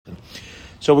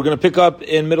So we're going to pick up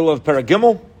in middle of Perek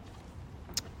Gimel,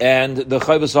 and the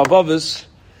Chovos HaLevavos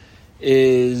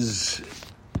is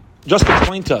just to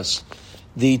explain to us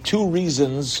the two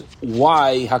reasons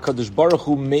why HaKadosh Baruch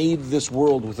Hu made this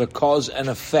world with a cause and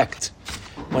effect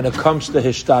when it comes to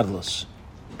Hishtadlus.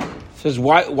 It says,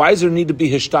 why does there need to be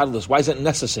Hishtadlus? Why is it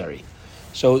necessary?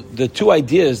 So the two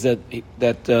ideas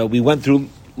that we went through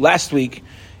last week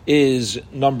is,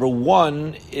 number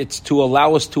one, it's to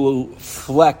allow us to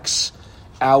flex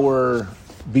our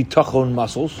bitachon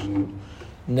muscles.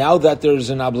 Now that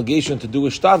there's an obligation to do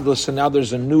Hishtadlus, and now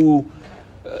there's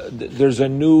a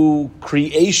new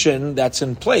creation that's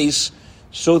in place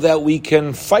so that we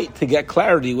can fight to get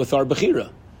clarity with our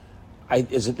Bechira.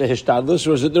 Is it the Hishtadlus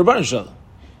or is it the Rebbeinu Shalom?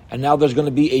 And now there's going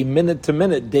to be a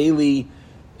minute-to-minute daily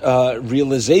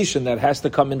realization that has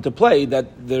to come into play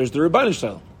that there's the Rebbeinu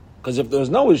Shalom. Because if there's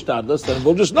no Hishtadlus, then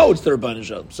we'll just know it's the Rebbeinu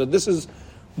Shalom. So this is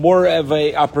more of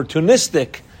a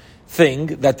opportunistic thing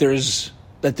that there's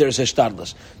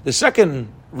Hishtadlus. The second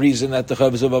reason that the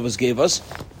Chovos HaLevavos gave us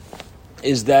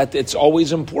is that it's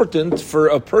always important for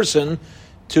a person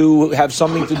to have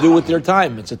something to do with their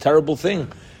time. It's a terrible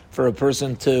thing for a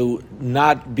person to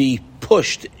not be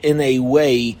pushed in a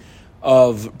way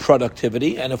of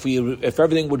productivity. And if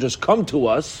everything would just come to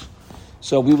us,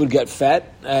 so we would get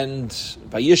fat, and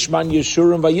vayishman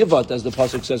yeshurim vayivat, as the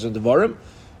pasuk says in Devarim,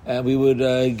 and we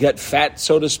would get fat,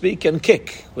 so to speak, and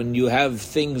kick. When you have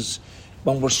things,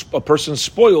 when a person's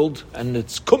spoiled and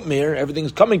it's kumir,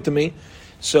 everything's coming to me,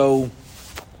 so,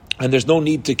 and there's no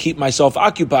need to keep myself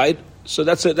occupied. So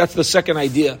that's the second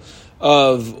idea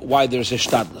of why there's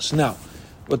Hishtadlus. Now,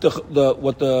 what the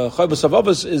Chovos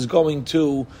HaLevavos is going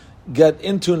to get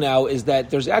into now is that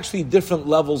there's actually different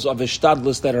levels of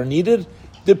Hishtadlus that are needed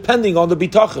depending on the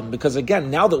bitachon. Because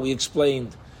again, now that we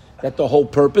explained that the whole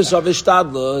purpose of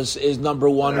Hishtadlus is, number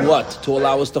one, what? To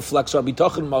allow us to flex our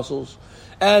bitachon muscles,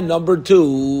 and number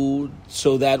two,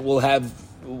 so that we'll have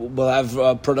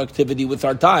productivity with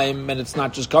our time, and it's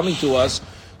not just coming to us.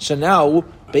 So now,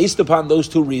 based upon those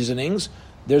two reasonings,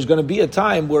 there's going to be a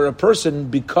time where a person,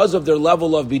 because of their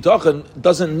level of bitachon,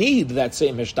 doesn't need that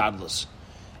same Hishtadlus.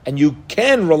 And you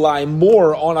can rely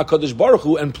more on HaKadosh Baruch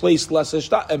Hu and place less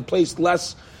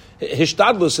Hishtadlus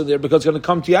in there, because it's going to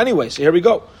come to you anyway. So here we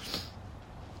go.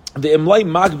 The Imlay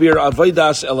Magbir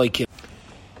Avodas Elokim.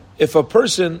 If a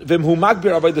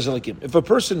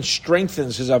person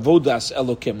strengthens his Avodas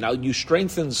Elokim, now you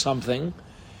strengthen something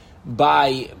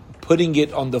by putting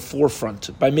it on the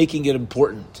forefront, by making it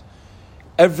important.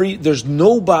 There's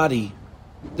nobody,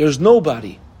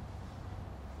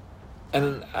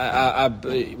 and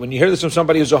when you hear this from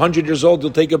somebody who's 100 years old,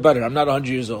 you'll take it better. I'm not 100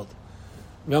 years old.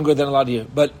 I'm younger than a lot of you.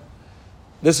 But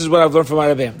this is what I've learned from my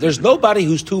Rebbeim. There's nobody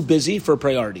who's too busy for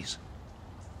priorities.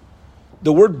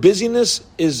 The word busyness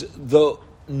is the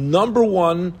number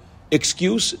one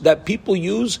excuse that people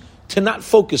use to not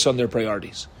focus on their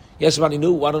priorities. Yes, somebody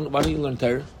new. Why don't you learn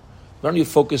Torah? Why don't you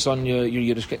focus on your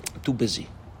Yiddish? I'm too busy.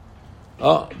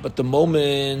 Oh, but the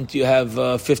moment you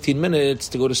have 15 minutes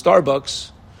to go to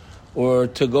Starbucks or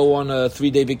to go on a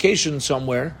 3-day vacation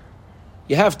somewhere,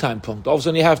 you have time, punkt. All of a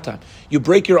sudden you have time. You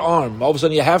break your arm. All of a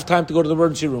sudden you have time to go to the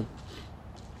emergency room.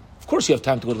 Of course you have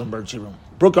time to go to the emergency room.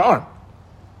 Broke your arm.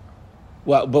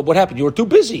 Well, but what happened? You were too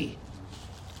busy.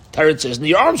 Torah says,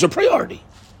 your arm's a priority.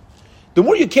 The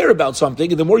more you care about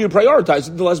something and the more you prioritize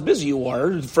it, the less busy you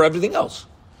are for everything else.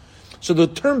 So the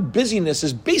term busyness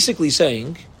is basically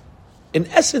saying, in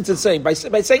essence, it's saying, by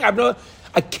saying,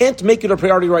 I can't make it a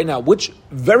priority right now, which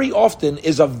very often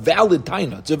is a valid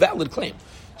taina. It's a valid claim.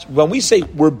 So when we say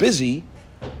we're busy,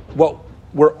 what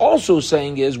we're also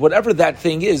saying is, whatever that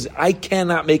thing is, I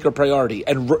cannot make a priority.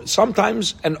 And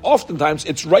sometimes, and oftentimes,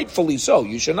 it's rightfully so.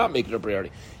 You should not make it a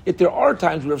priority. If there are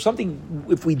times where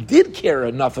if we did care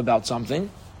enough about something,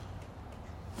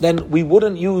 then we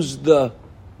wouldn't use the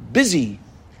busy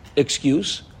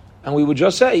excuse, and we would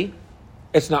just say,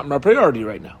 it's not my priority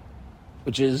right now,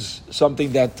 which is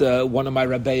something that one of my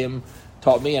Rebbeim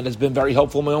taught me, and it's been very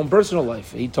helpful in my own personal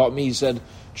life. He taught me, he said,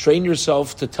 train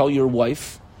yourself to tell your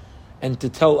wife and to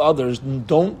tell others,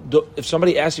 if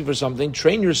somebody asks you for something,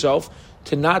 train yourself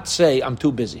to not say, I'm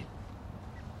too busy.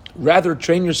 Rather,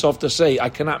 train yourself to say, I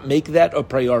cannot make that a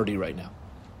priority right now.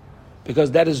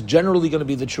 Because that is generally going to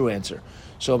be the true answer.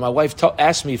 So my wife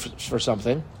asks me for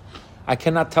something, I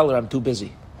cannot tell her I'm too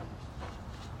busy.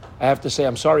 I have to say,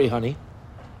 I'm sorry, honey.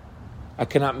 I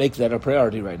cannot make that a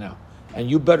priority right now. And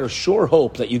you better sure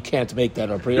hope that you can't make that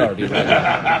a priority right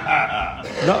now.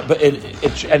 No, but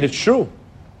it's true.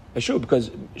 It's true,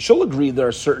 because she'll agree there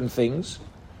are certain things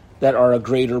that are a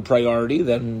greater priority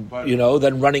than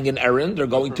than running an errand or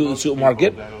going to the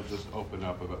supermarket. That'll just open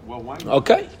up. Well, why not?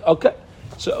 Okay.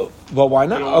 So, well, why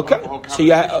not? Okay. So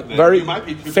you might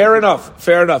be fair enough.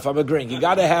 I'm agreeing. You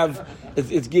got to have.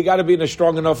 You got to be in a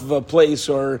strong enough of a place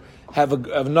or have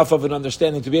enough of an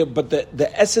understanding to be able. But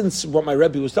the essence of what my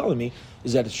Rebbe was telling me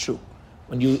is that it's true.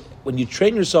 When you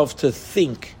train yourself to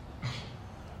think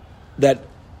that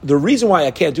the reason why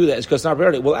I can't do that is because it's not a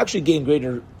priority, we'll actually gain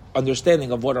greater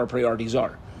understanding of what our priorities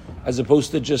are, as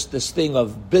opposed to just this thing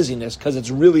of busyness, because it's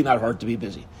really not hard to be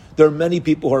busy. There are many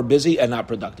people who are busy and not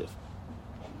productive.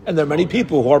 And there are many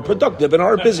people who are productive and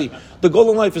are busy. The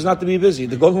goal in life is not to be busy.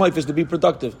 The goal in life is to be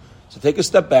productive. So take a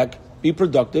step back, be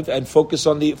productive, and focus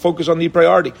on the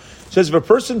priority. It says if a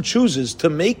person chooses to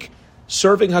make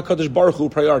serving HaKadosh Baruch Hu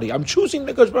priority, I'm choosing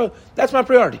HaKadosh Baruch Hu, that's my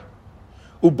priority.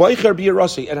 Ubaycher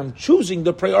b'yirasi, and I'm choosing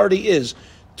the priority is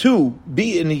to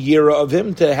be in the yira of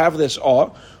him, to have this awe.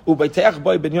 And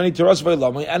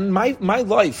my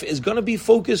life is going to be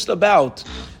focused around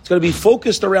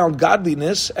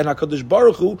godliness and HaKadosh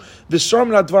Baruch Hu,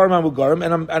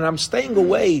 and I'm staying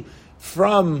away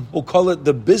from, we'll call it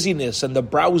the busyness and the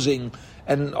browsing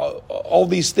and all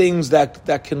these things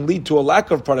that can lead to a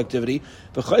lack of productivity.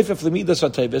 And a person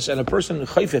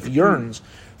chayfef yearns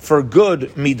for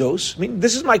good midos. I mean,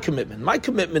 this is my commitment. My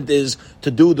commitment is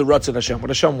to do the Ratzon Hashem, what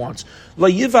Hashem wants. La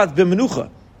yivad b'menucha.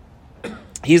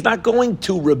 He's not going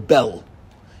to rebel.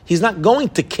 He's not going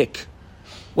to kick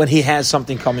when he has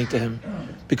something coming to him,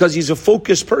 because he's a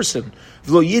focused person.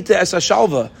 V'lo yita es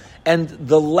hashalva. And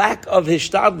the lack of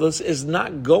hishtadlus is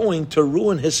not going to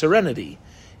ruin his serenity.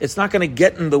 It's not going to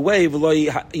get in the way. And the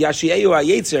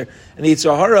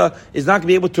Yetzer Hara is not going to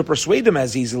be able to persuade him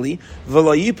as easily.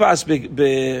 And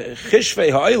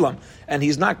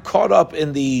he's not caught up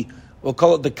in we'll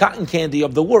call it the cotton candy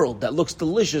of the world that looks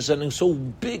delicious and is so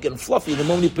big and fluffy. The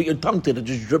moment you put your tongue to it, it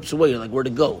just drips away. You're like, where'd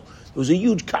it go? There was a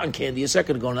huge cotton candy a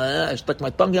second ago, and I stuck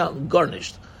my tongue out and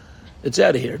garnished. It's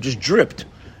out of here. It just dripped.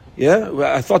 Yeah?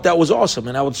 I thought that was awesome.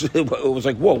 And it was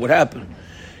like, whoa, what happened?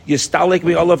 Based upon the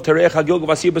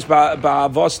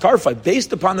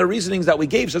reasonings that we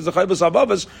gave, says the Chaybas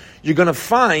Abavas, you're going to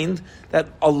find that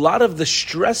a lot of the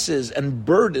stresses and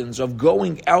burdens of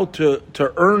going out to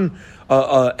earn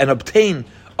and obtain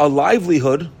a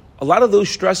livelihood, a lot of those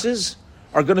stresses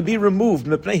are going to be removed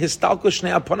because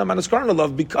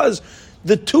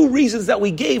the two reasons that we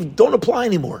gave don't apply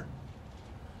anymore.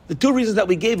 The two reasons that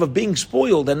we gave of being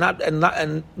spoiled and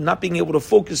not being able to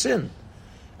focus in.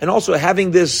 And also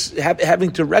having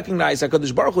to recognize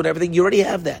HaKadosh Baruch Hu and everything, you already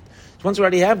have that. Once you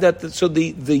already have that, so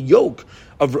the yoke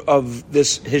of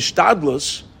this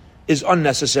hishtadlus is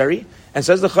unnecessary. And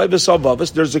says the Chaybas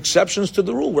Salvavas, there's exceptions to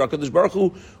the rule where HaKadosh Baruch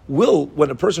Hu will,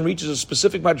 when a person reaches a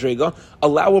specific madrega,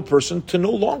 allow a person to no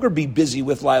longer be busy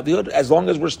with livelihood as long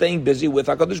as we're staying busy with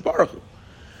HaKadosh Baruch Hu.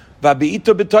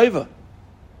 V'abi'ita b'toiva.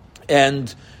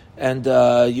 And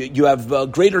you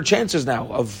have greater chances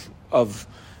now of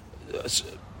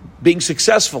being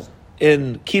successful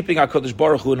in keeping HaKadosh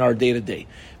Baruch Hu in our day-to-day.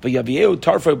 And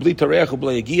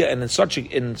in such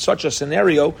a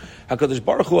scenario, HaKadosh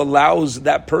Baruch Hu allows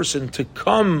that person to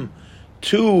come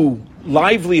to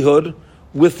livelihood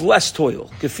with less toil,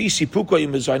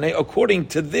 according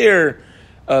to their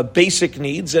basic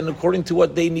needs and according to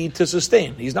what they need to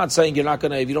sustain. He's not saying you're not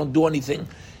going to, if you don't do anything,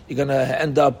 you're going to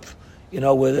end up,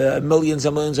 with millions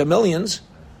and millions and millions.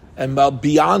 And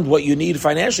beyond what you need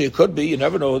financially, it could be. You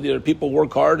never know. There are people who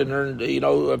work hard and earn,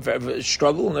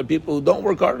 struggle, and there are people who don't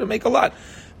work hard and make a lot.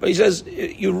 But he says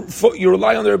you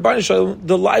rely on the Rebbeinu Shalom,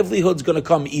 the livelihood's going to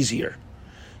come easier.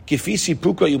 HaKadosh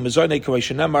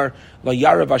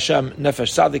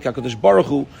Baruch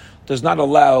Hu does not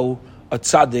allow a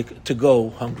tzaddik to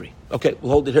go hungry. Okay,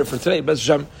 we'll hold it here for today. B'ez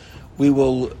Hashem, we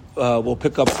will we'll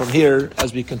pick up from here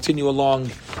as we continue along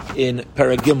in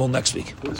Perek Gimel next week.